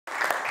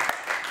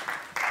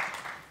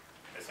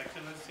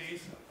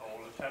excellencies, and all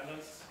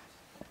attendants.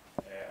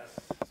 As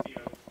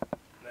Stephen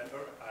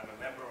member, I'm a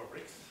member of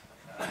BRIX.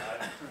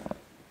 I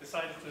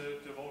decided to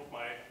devote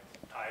my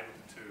time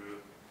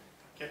to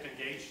get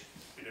engaged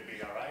with the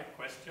BRI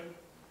question,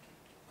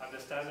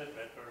 understand it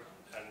better,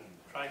 and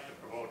try to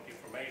promote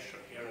information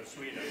here in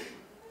Sweden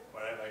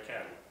wherever I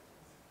can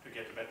to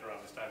get a better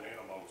understanding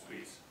among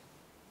Swedes.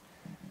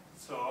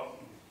 So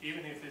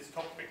even if this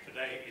topic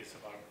today is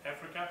about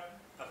Africa,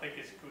 I think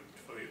it's good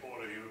for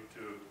all of you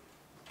to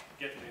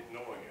get a bit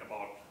knowing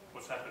about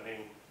what's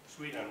happening in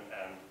Sweden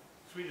and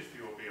Swedish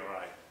view of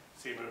BRI,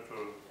 similar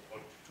to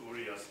what Tore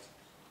just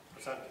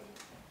presented.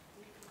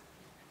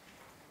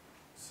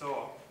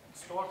 So,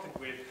 starting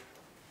with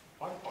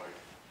one point,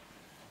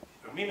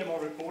 the minimal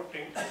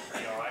reporting of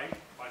BRI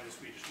by the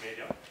Swedish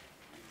media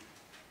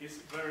is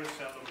very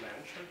seldom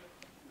mentioned.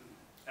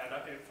 And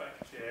in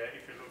fact,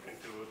 if you look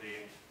into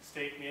the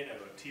state media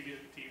or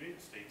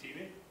state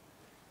TV,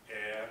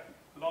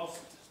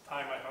 last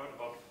time I heard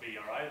about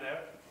BRI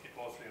there, it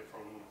was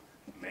from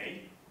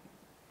May,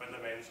 when they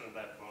mentioned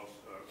that was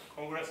a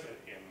Congress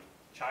in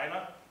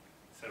China,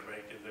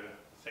 celebrating the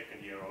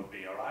second year of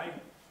BRI,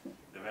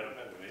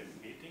 development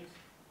meetings,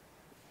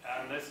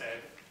 and they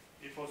said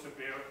it was a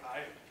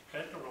BRI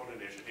Belt and Road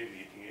Initiative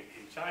meeting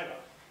in China.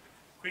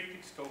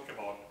 Critics talk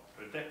about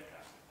a debt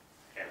cap,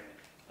 and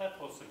that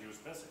was the news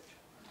message.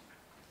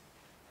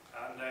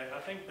 And I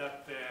think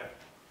that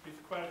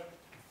it's quite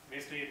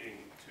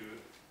misleading to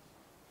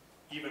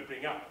even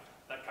bring up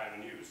that kind of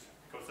news,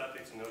 because that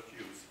is not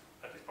news,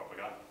 that is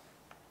propaganda.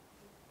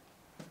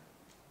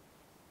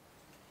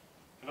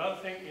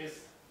 Another thing is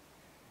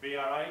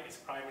BRI is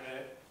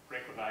primarily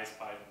recognized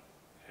by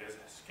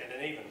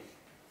Scandinavian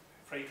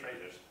free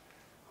traders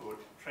who would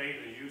trade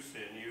and use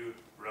the new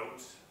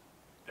roads,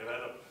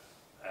 develop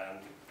and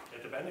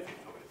get the benefit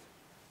of it.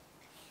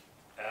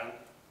 And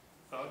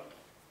third,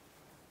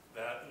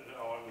 that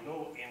there are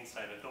no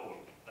insight at all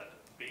that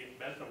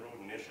Belt and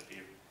Road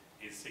Initiative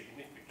is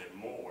significantly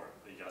more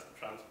than just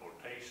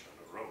transportation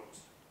of roads.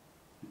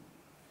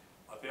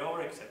 But there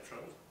are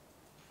exceptions,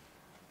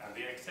 and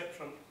the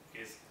exception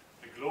is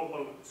the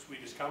global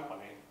Swedish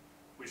company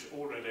which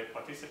already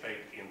participate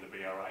in the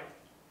BRI,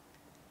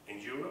 in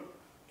Europe,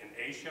 in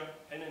Asia,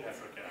 and in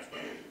Africa as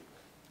well.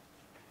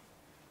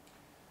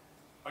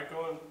 By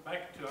going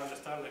back to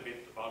understand a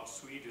bit about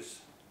Swedish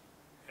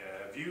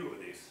view of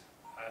this,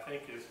 I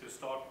think is to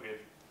start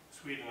with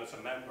Sweden as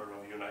a member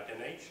of the United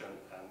Nations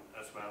and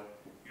as well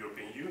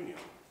European Union.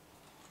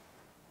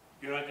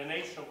 United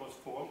Nations was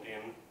formed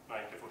in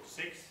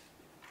 1946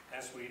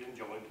 and Sweden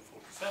joined in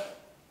 1947.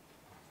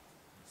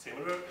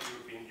 Similar, the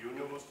European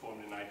Union was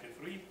formed in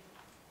 1993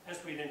 and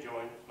Sweden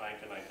joined in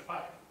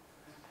 1995.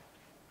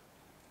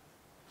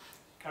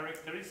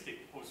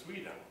 Characteristic of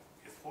Sweden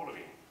is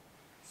following.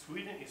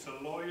 Sweden is a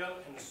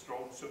loyal and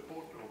strong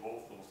supporter of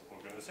both those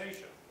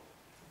organizations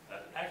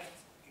that act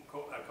in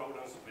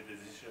accordance with the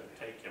decision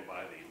taken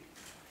by them.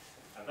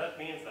 And that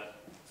means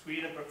that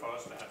Sweden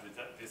prefers to have the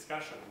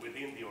discussion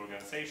within the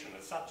organization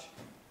as such,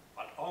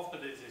 but after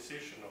the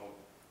decision of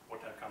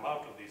what have come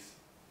out of this,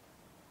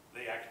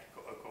 they act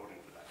according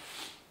to that.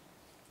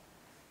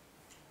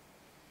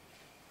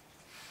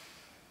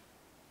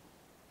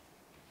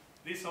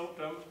 This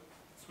autumn,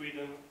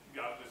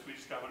 the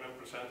Swedish government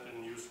presented a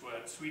new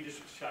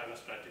Swedish-China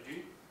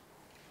strategy,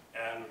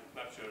 and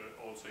naturally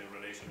also in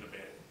relation to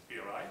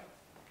BRI.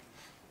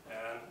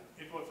 And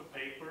it was a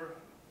paper,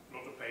 a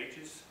lot of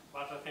pages,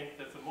 but I think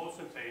that the most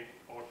important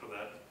part of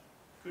that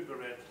could be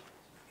read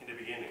in the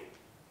beginning.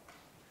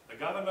 The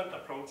government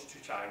approach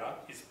to China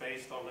is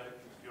based on the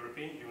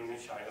European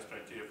Union-China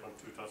strategy from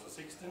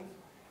 2016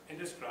 and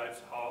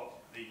describes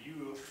how the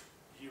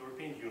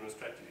European Union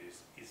strategy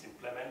is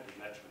implemented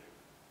naturally.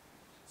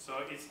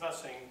 So it's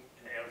nothing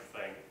else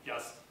than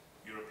just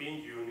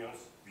European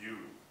Union's view.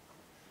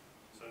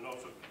 So not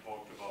to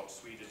talk about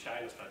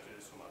Swedish-China strategy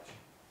so much.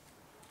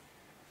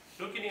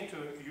 Looking into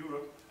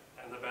Europe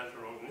and the Belt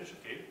and Road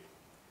Initiative,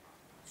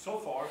 so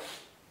far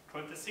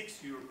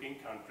 26 European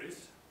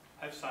countries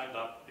have signed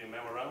up the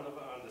Memorandum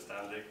of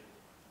Understanding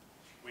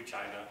with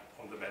China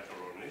on the Belt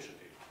and Road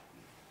Initiative.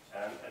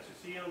 And as you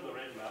see on the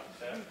red map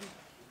there,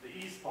 the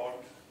east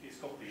part is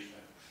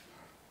completed.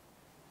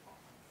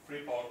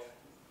 Free part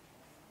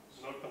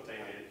not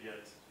contained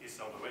yet is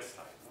on the west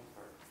side.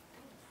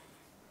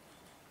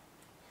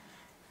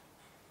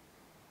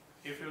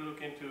 If you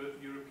look into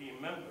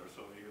European members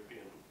of the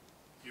European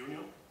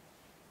Union,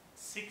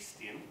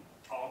 16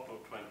 out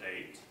of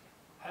 28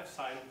 have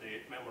signed the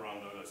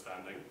Memorandum of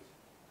Understanding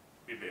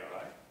with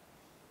BRI.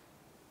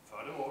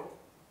 Furthermore,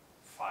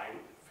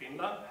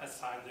 Finland has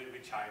signed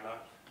with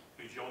China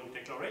a joint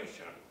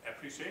declaration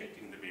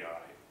appreciating the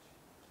BRI.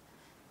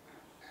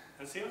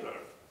 And similar,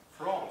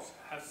 France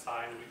has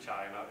signed with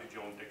China a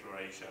joint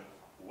declaration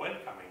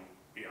welcoming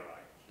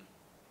BRI.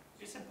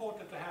 It's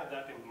important to have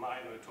that in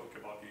mind when we talk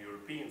about the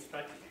European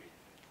strategy,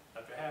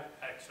 that we have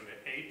actually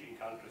 18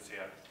 countries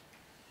here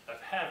that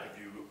have a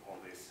view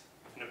on this,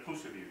 and a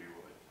positive view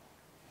of it.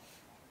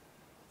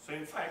 So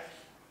in fact,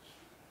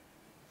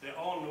 there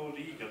are no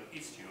legal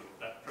issues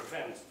that prevent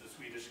prevents the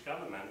Swedish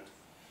government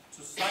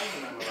to sign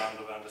a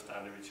memorandum of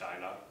understanding with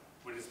China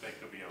with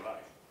respect to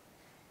BRI.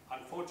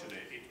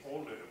 Unfortunately, it's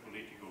only a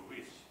political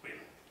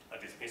will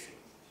that is missing.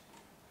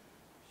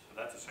 So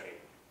that's a shame.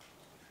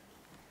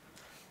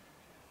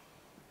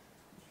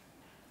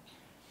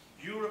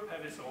 Europe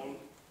has its own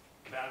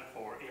plan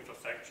for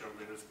infrastructure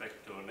with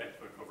respect to a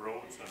network of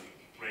roads and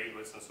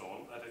railways and so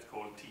on. That is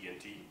called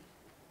TNT.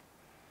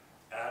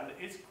 And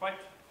it's quite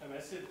a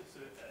messy,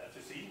 as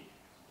you see.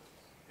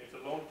 It's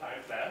a long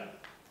time plan,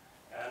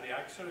 and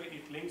actually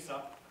it links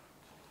up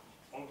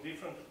on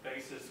different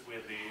places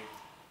with the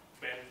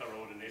Belt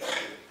Road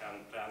Initiative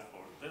and plan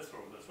for this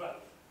road as well.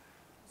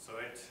 So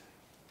it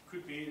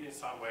could be in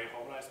some way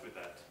harmonized with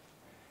that.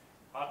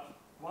 But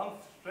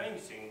one strange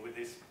thing with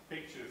this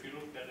picture, if you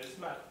look at this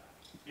map,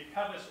 it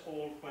covers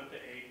all 28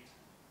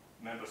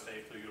 member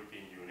states of the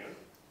European Union.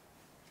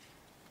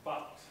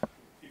 But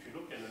if you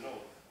look in the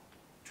north,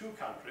 2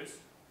 countries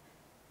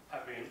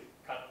have been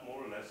cut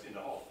more or less in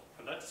half,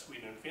 and that's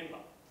Sweden and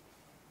Finland.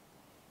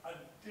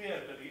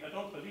 I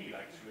don't believe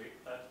actually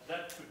that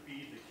that could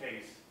be the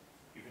case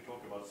if you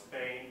talk about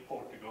Spain,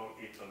 Portugal,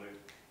 Italy,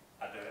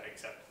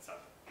 except some.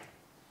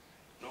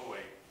 No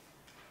way.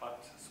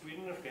 But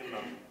Sweden and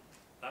Finland,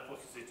 that was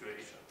the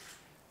situation.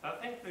 I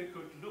think we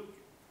could look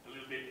a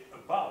little bit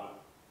above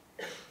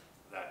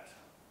that.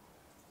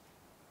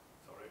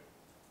 Sorry.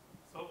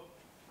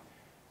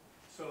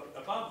 So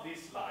above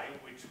this line,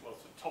 which was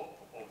the top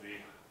of the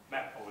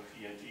map of the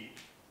TNT,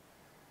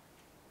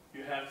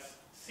 you have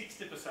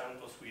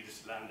 60% of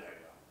Swedish land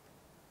area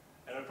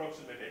and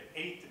approximately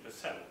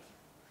 80%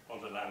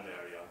 of the land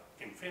area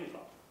in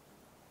Finland,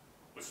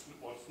 which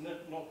was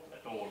not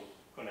at all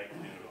connected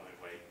in the right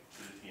way to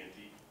the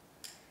TNT.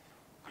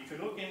 If you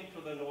look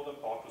into the northern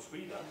part of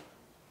Sweden,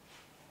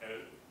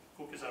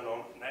 focusing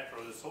on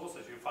natural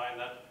resources, you find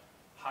that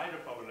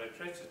hydropower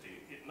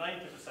electricity,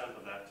 90%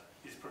 of that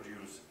is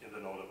produced in the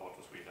northern part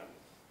of Sweden.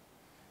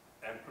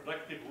 And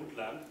productive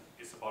woodland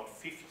is about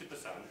 50%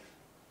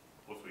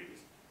 for Sweden.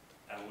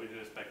 And with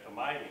respect to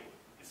mining,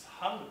 it's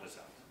 100%.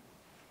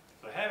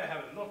 So here we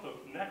have a lot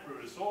of natural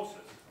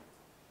resources.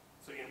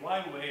 So in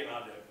one way or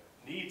another,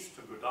 needs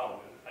to go down.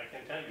 And I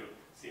can tell you,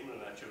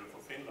 similar naturally for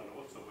Finland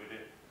also, with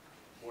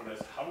more or less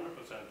 100%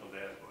 of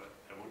their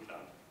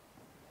woodland.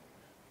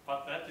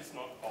 But that is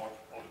not part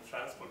of the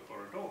transport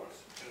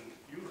corridors in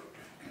Europe.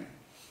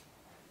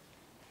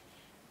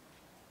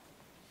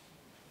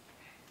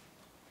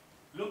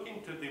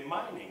 Looking to the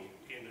mining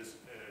in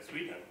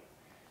Sweden,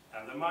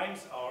 and the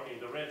mines are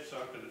in the red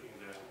circle in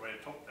the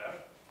red top there.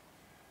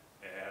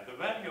 The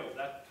value of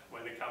that,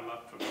 when they come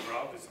up to the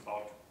ground, is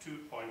about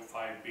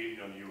 2.5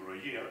 billion euro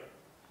a year,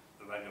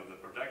 the value of the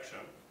production.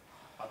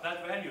 But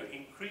that value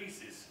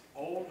increases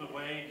all the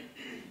way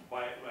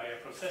by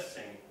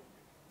processing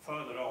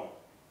further on,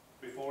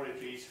 before it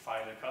reaches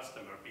final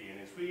customer, being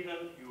in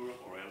Sweden,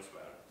 Europe, or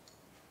elsewhere.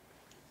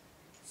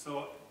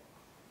 So,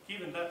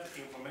 given that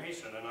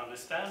information and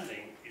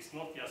understanding, is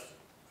not just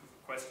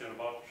a question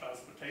about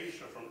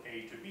transportation from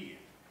A to B.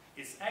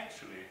 It's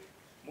actually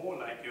more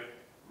like a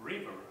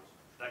river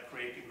that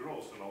creates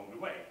growth along the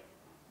way.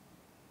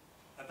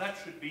 And that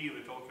should be,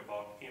 we talk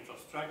about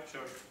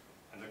infrastructure,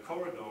 and the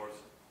corridors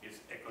is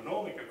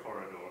economical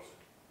corridors,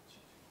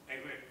 and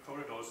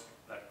corridors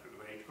that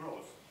create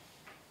growth.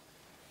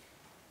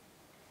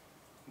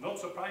 Not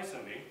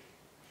surprisingly,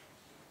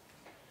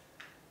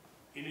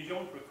 in a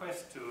joint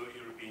request to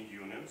European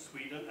Union,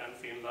 Sweden and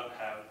Finland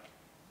have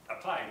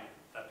applied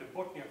that the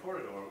Botnia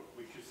corridor,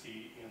 which you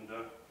see in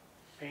the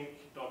pink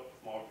dot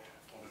mark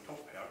on the top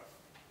here,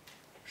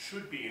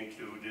 should be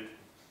included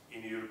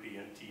in the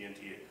European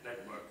TNT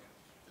network.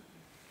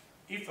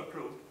 If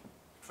approved,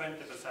 20%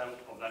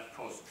 of that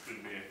cost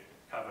will be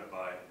covered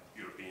by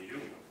European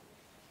Union.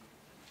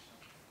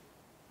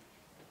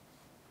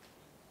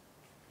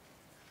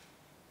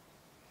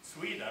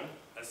 Sweden,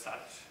 as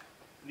such,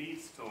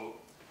 needs to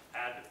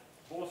add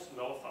both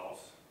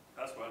north-south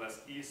as well as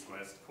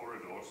east-west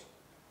corridors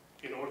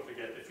in order to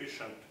get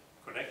efficient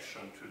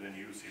connection to the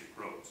new Silk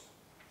roads.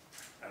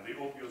 And the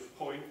obvious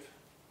point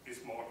is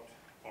marked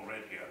on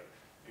red here.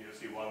 You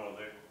see one of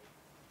the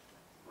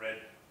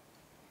red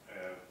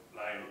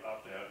line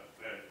up there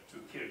to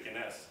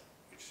Kirkenes,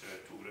 which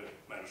Tore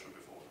mentioned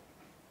before.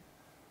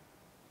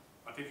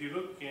 But if you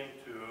look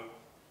into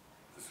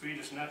the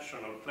Swedish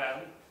national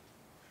plan,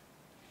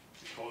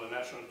 we call the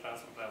National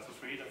Transport Plan for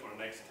Sweden for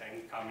the next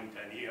coming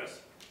 10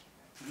 years,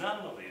 none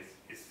of this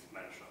is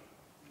mentioned.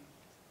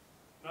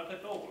 Not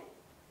at all.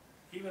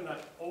 Even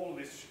that all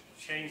these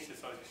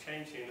changes are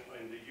changing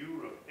in the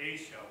Europe,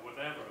 Asia,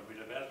 whatever, with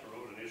the Belt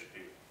Road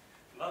Initiative,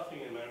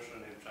 nothing is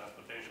mentioned in the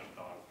transportation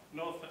plan.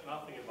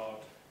 Nothing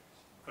about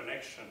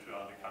connection to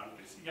other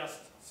countries,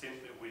 just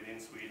simply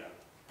within Sweden.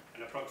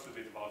 And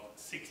approximately about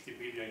 60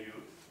 billion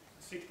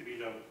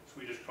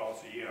Swedish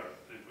crowns a year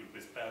that will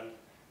be spent,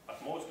 but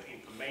mostly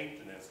into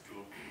maintenance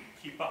to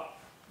keep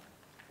up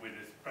with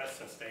the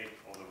present state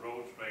of the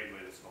roads,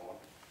 railways, and so on,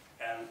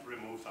 and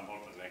remove some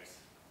bottlenecks.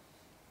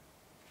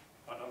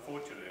 But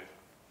unfortunately,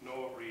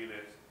 no real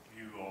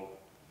view of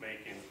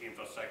making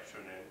infrastructure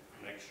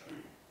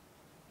information.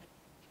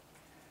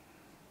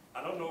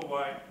 I don't know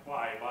why,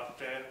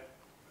 but it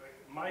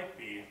might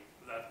be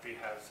that we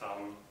have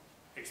some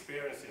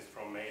experiences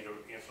from major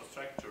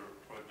infrastructure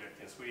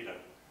project in Sweden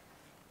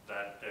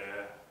that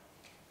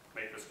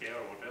make us scare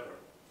or whatever.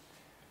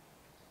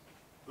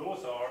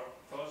 Those are,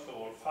 first of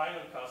all,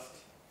 final cost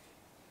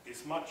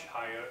is much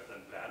higher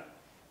than planned,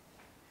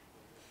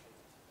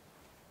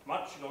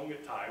 much longer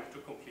time to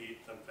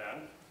complete than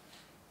planned,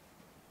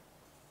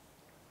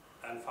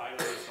 and final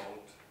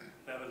result,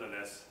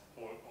 nevertheless,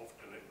 more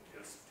often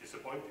is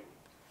disappointing.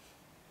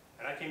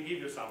 And I can give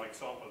you some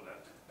examples of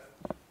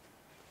that.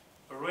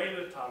 A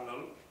railway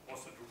tunnel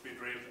was to be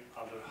drilled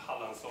under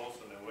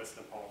Hallandsåsen in the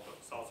western part of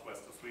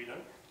southwest of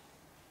Sweden.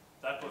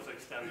 That was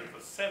extended for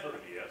several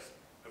years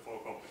before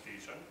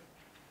completion.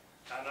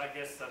 And I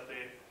guess that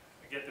they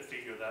get the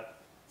figure that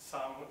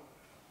some,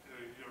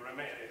 you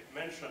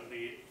mentioned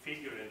the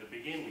figure in the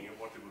beginning of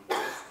what it would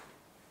cost,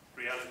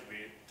 reality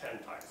be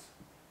 10 times.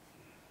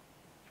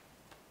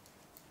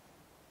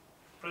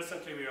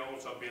 Presently we are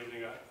also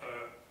building a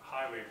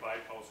highway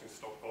bypass in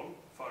Stockholm,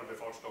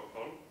 Förbifart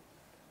Stockholm.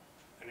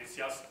 And it's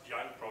just a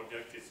young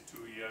project, it's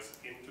 2 years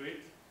into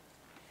it.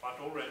 But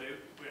already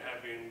we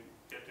have been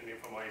getting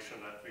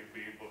information that will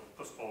be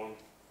postponed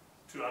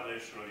to an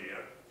additional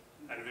year,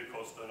 and it will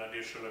cost an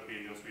additional 1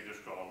 billion Swedish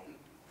crown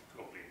to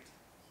complete.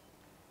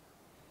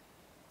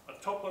 At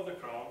top of the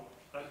crown,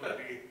 that will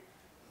be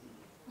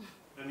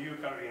the new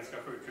Karolinska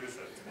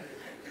sjukhuset,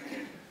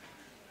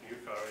 new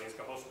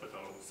Karolinska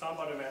hospital.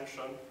 Somebody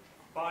mentioned,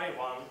 buy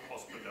one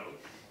hospital,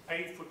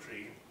 paid for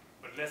 3,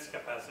 but less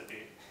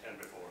capacity than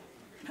before.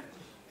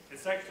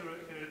 It's actually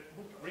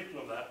written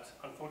on that,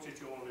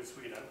 unfortunately only in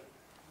Sweden.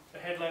 The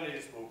headline of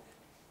this book,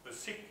 The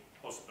Sick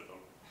Hospital.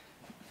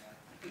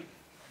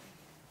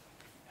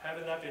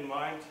 Having that in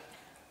mind,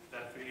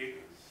 that we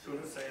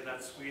shouldn't say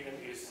that Sweden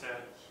is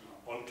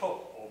on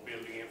top of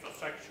building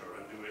infrastructure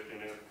and do it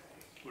in a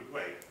good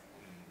way.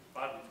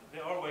 But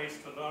there are ways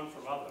to learn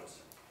from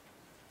others.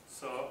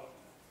 So,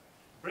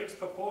 BRIX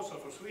proposal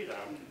for Sweden,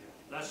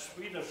 that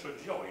Sweden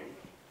should join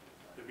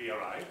the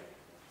BRI,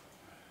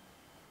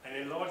 and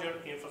in larger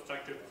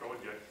infrastructure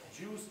project,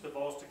 use the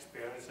vast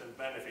experience and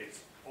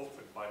benefits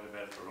offered by the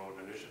Belt and Road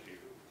Initiative.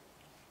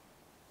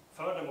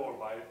 Furthermore,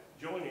 by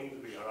joining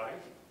the BRI,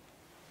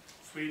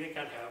 Sweden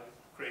can help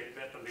create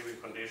better living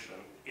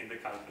conditions in the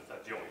countries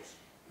that joins.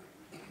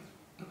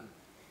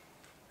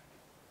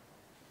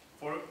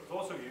 For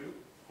those of you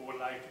who would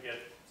like to get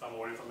some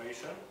more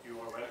information, you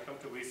are welcome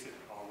to visit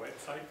our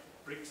website,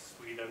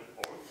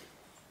 brixsweden.org.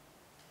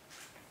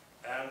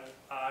 And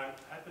I'm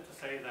happy to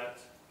say that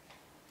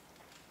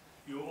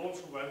you're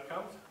also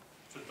welcome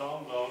to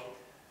download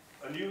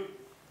a new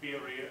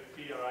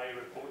BRI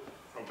report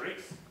from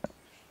BRIX,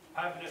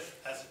 published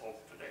as of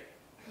today.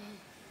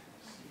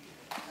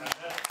 And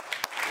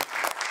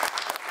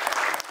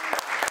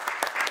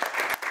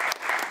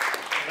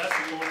that's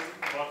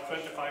about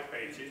 25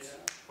 pages,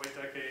 which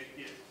I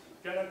can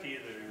guarantee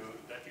you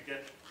that you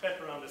get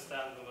better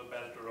understanding of the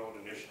Belt and Road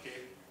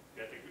Initiative,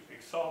 get an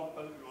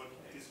example, good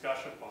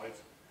discussion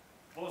points,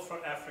 both from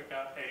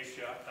Africa,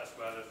 Asia, as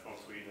well as from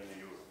Sweden and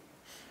Europe.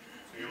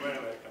 So you're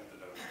very welcome to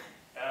those.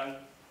 And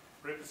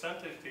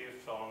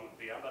representatives from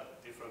the other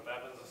different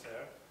ambassadors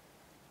here,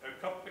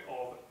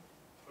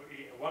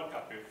 one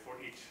copy for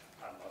each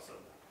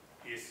ambassador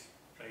is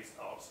placed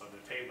outside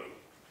the table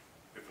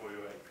before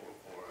you